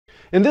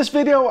In this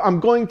video, I'm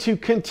going to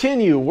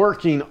continue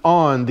working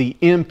on the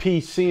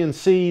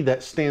MPCNC,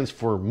 that stands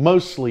for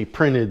Mostly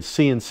Printed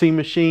CNC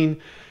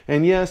Machine.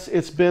 And yes,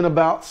 it's been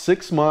about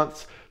 6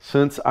 months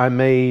since I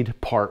made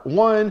part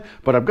 1,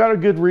 but I've got a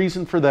good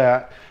reason for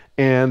that.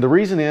 And the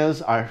reason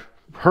is I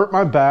hurt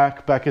my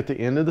back at the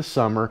end of the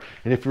summer.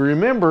 And if you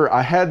remember,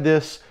 I had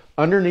this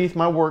underneath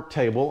my work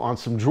table on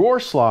some drawer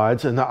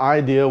slides, and the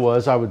idea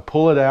was I would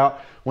pull it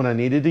out when I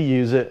needed to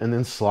use it and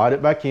then slide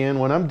it back in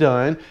when I'm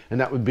done, and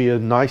that would be a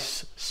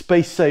nice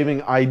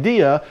space-saving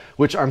idea,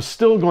 which I'm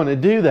still going to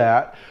do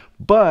that,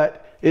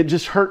 but it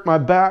just hurt my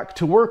back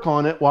to work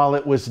on it while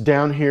it was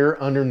down here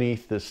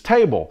underneath this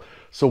table.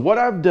 So what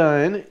I've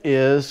done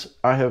is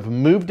I have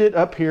moved it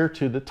up here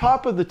to the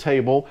top of the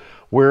table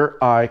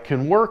where I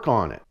can work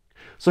on it.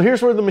 So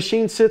here's where the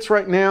machine sits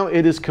right now.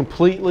 It is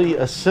completely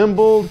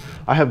assembled.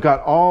 I have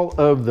got all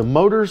of the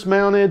motors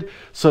mounted.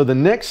 So the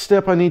next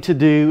step I need to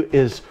do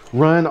is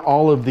run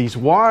all of these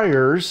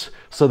wires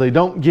so they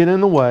don't get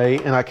in the way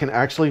and I can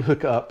actually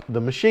hook up the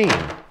machine.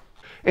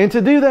 And to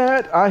do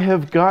that, I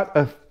have got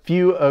a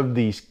few of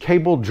these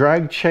cable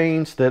drag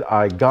chains that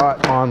I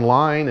got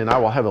online, and I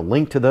will have a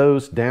link to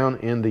those down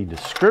in the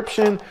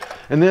description.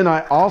 And then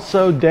I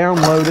also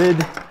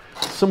downloaded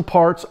some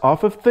parts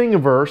off of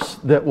Thingiverse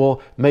that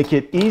will make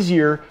it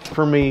easier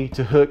for me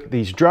to hook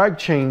these drag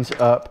chains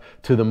up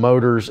to the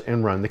motors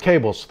and run the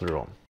cables through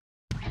them.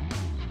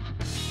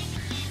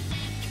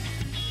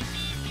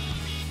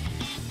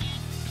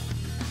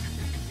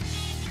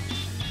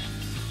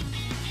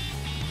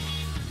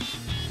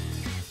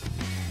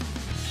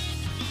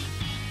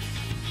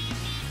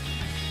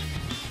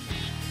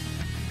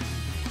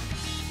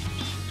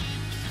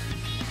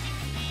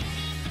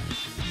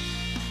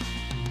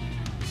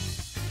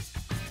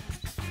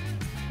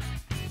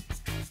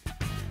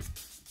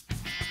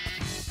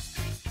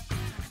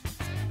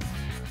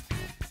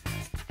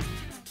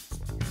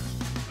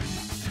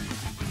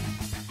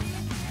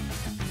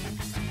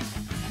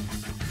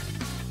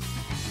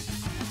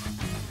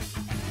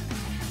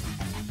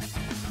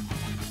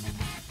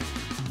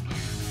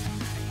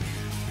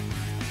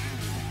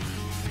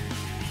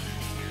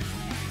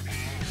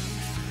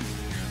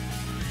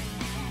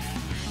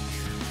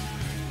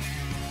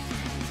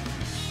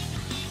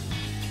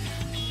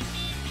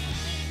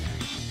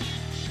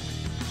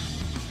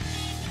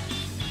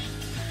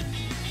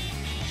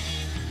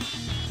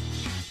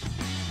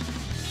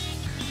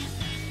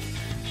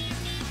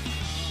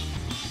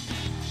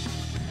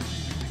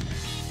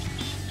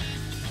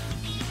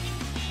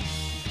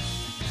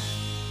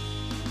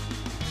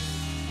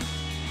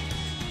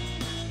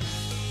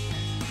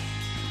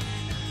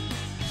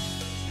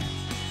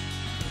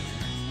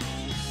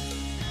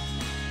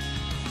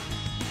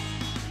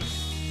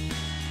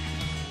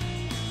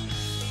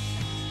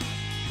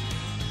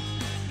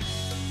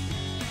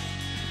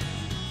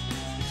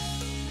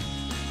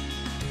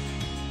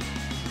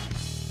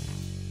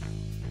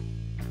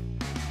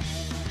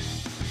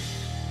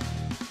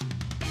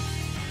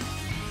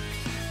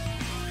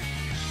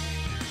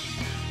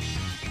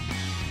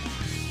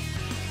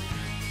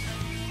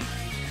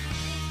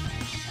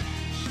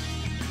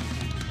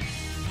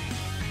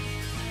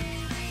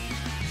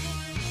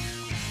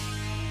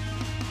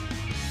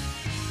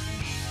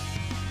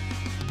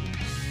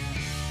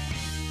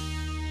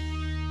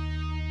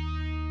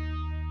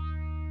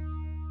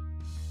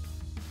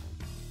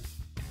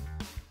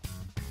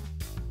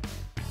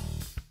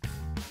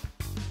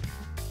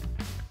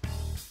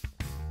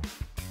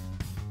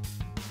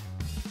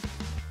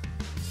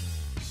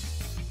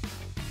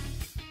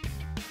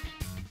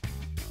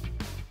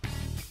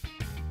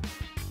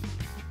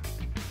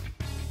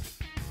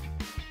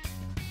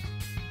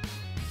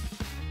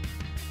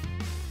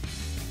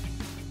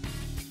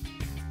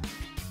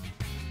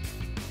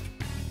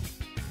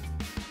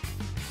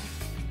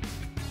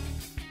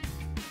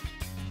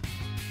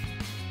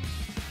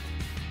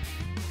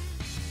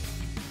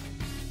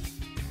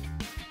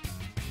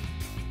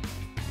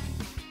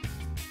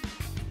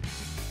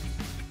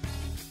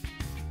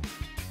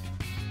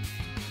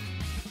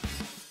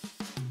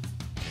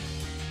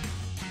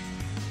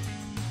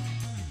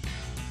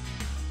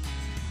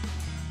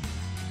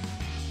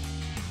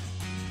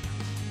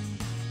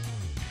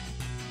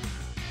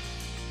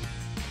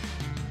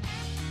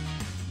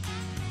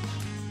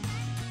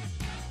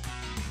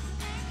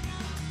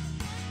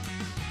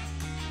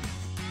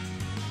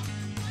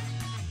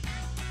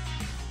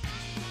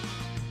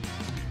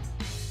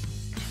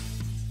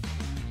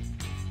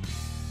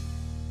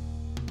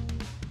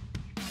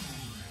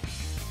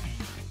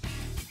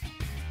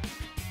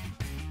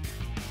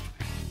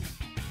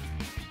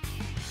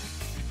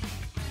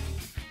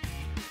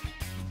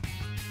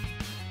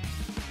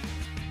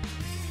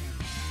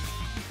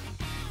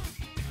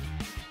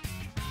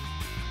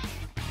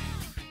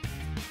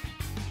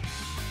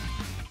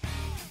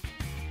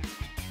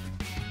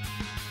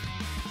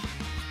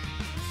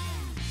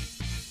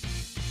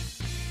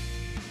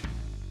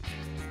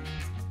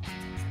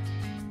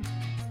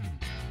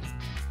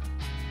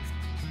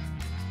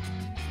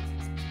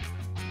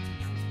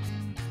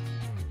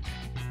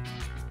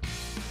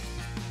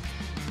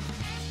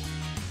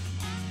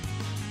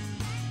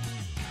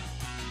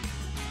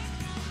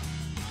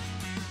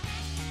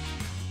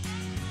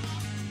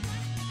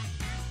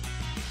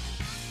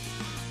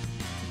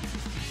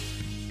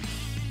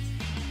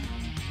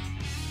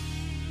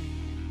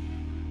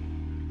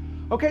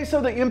 Okay,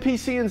 so the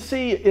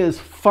MPCNC is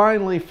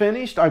finally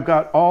finished. I've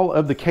got all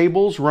of the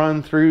cables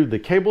run through the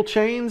cable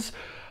chains.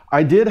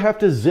 I did have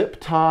to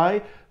zip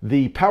tie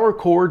the power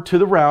cord to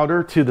the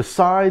router to the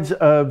sides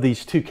of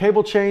these two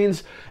cable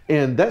chains,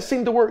 and that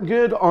seemed to work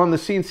good on the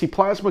CNC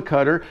plasma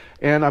cutter,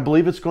 and I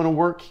believe it's going to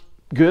work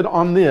good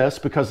on this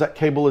because that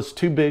cable is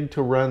too big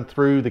to run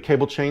through the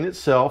cable chain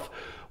itself.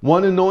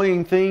 One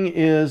annoying thing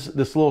is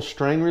this little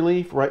strain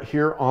relief right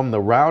here on the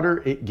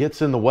router. It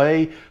gets in the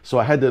way, so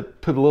I had to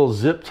put a little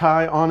zip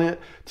tie on it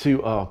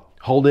to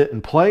hold it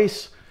in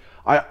place.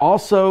 I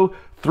also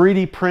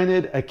 3D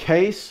printed a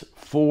case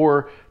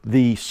for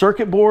the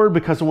circuit board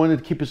because I wanted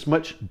to keep as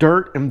much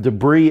dirt and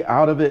debris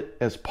out of it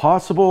as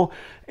possible.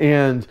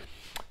 And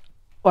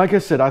like I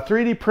said, I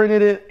 3D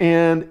printed it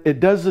and it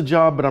does the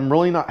job, but I'm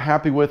really not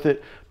happy with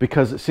it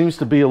because it seems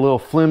to be a little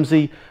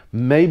flimsy.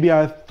 Maybe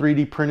I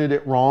 3D printed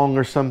it wrong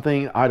or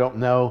something. I don't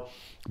know,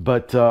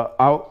 but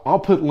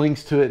I'll put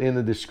links to it in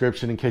the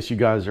description in case you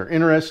guys are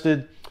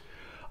interested.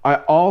 I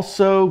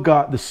also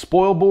got the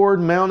spoil board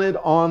mounted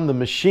on the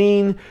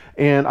machine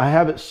and I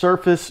have it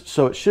surfaced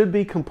so it should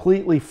be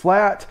completely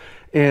flat.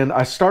 And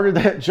I started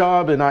that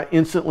job and I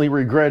instantly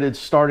regretted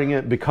starting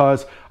it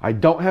because I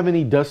don't have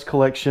any dust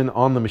collection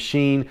on the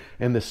machine,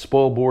 and the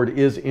spoil board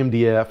is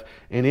MDF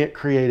and it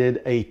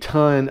created a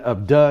ton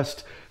of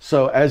dust.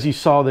 So as you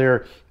saw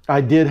there,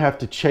 I did have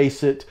to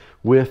chase it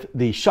with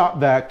the shop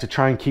vac to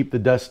try and keep the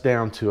dust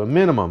down to a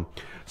minimum.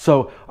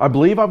 So I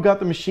believe I've got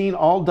the machine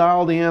all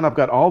dialed in. I've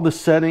got all the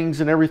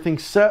settings and everything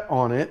set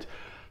on it.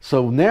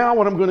 So now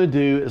what I'm going to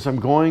do is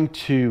I'm going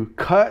to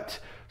cut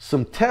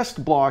some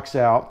test blocks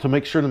out to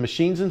make sure the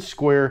machine's in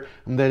square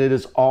and that it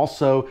is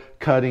also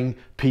cutting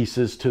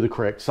pieces to the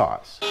correct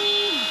size.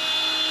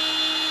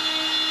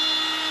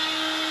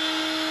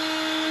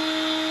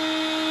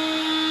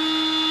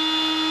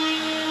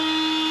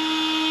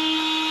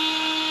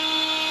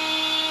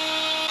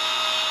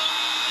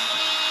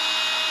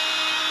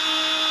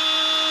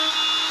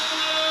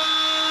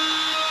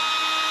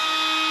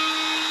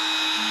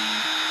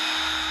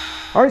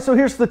 All right, so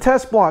here's the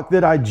test block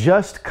that I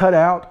just cut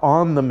out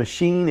on the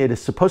machine. It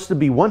is supposed to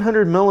be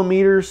 100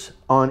 millimeters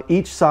on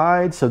each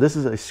side. So this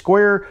is a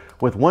square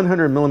with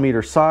 100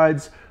 millimeter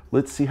sides.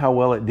 Let's see how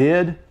well it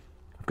did.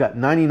 I've got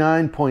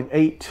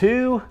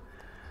 99.82,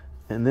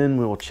 and then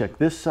we will check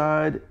this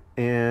side,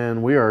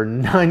 and we are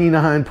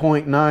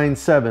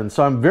 99.97.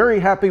 So I'm very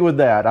happy with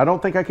that. I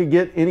don't think I could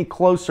get any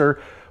closer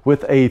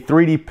with a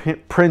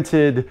 3D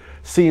printed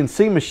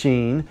CNC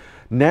machine.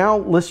 Now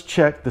let's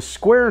check the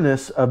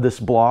squareness of this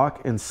block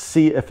and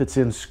see if it's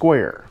in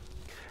square.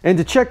 And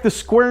to check the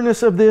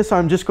squareness of this,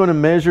 I'm just going to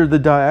measure the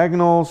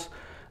diagonals.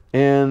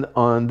 And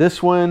on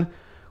this one,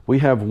 we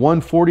have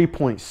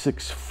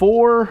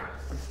 140.64.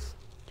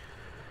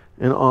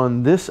 And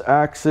on this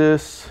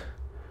axis,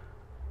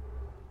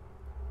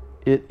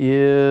 it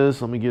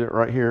is, let me get it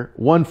right here,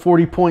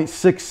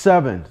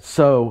 140.67.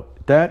 So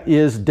that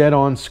is dead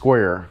on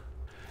square.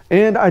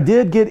 And I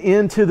did get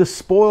into the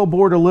spoil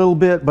board a little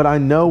bit, but I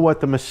know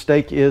what the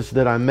mistake is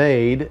that I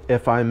made.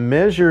 If I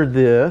measure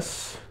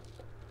this,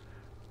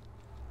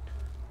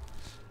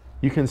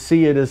 you can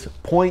see it is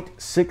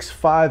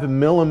 0.65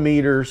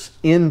 millimeters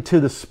into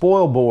the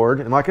spoil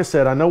board. And like I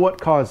said, I know what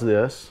caused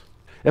this.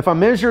 If I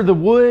measure the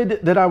wood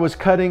that I was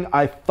cutting,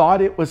 I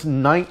thought it was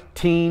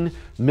 19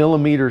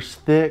 millimeters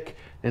thick,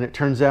 and it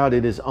turns out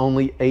it is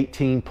only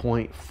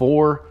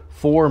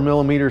 18.44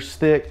 millimeters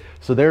thick.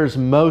 So there's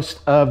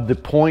most of the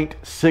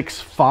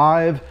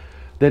 0.65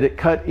 that it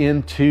cut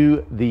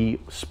into the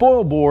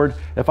spoil board.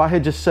 If I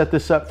had just set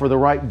this up for the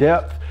right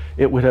depth,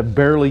 it would have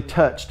barely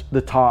touched the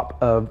top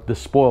of the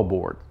spoil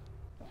board.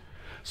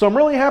 So I'm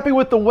really happy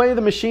with the way the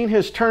machine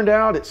has turned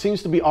out. It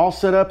seems to be all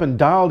set up and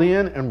dialed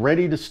in and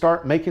ready to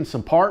start making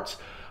some parts.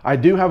 I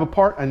do have a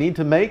part I need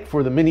to make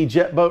for the mini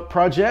jet boat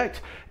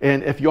project,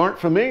 and if you aren't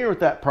familiar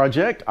with that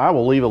project, I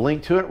will leave a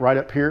link to it right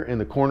up here in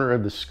the corner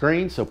of the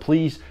screen, so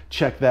please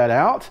check that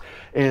out.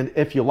 And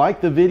if you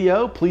like the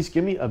video, please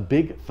give me a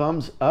big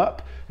thumbs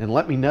up and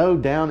let me know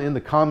down in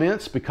the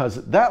comments, because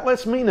that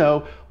lets me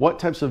know what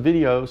types of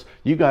videos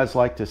you guys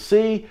like to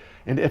see.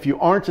 And if you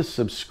aren't a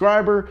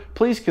subscriber,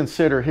 please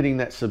consider hitting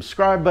that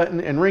subscribe button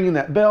and ringing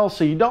that bell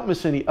so you don't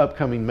miss any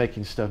upcoming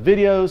Making Stuff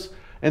videos.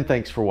 And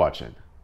thanks for watching.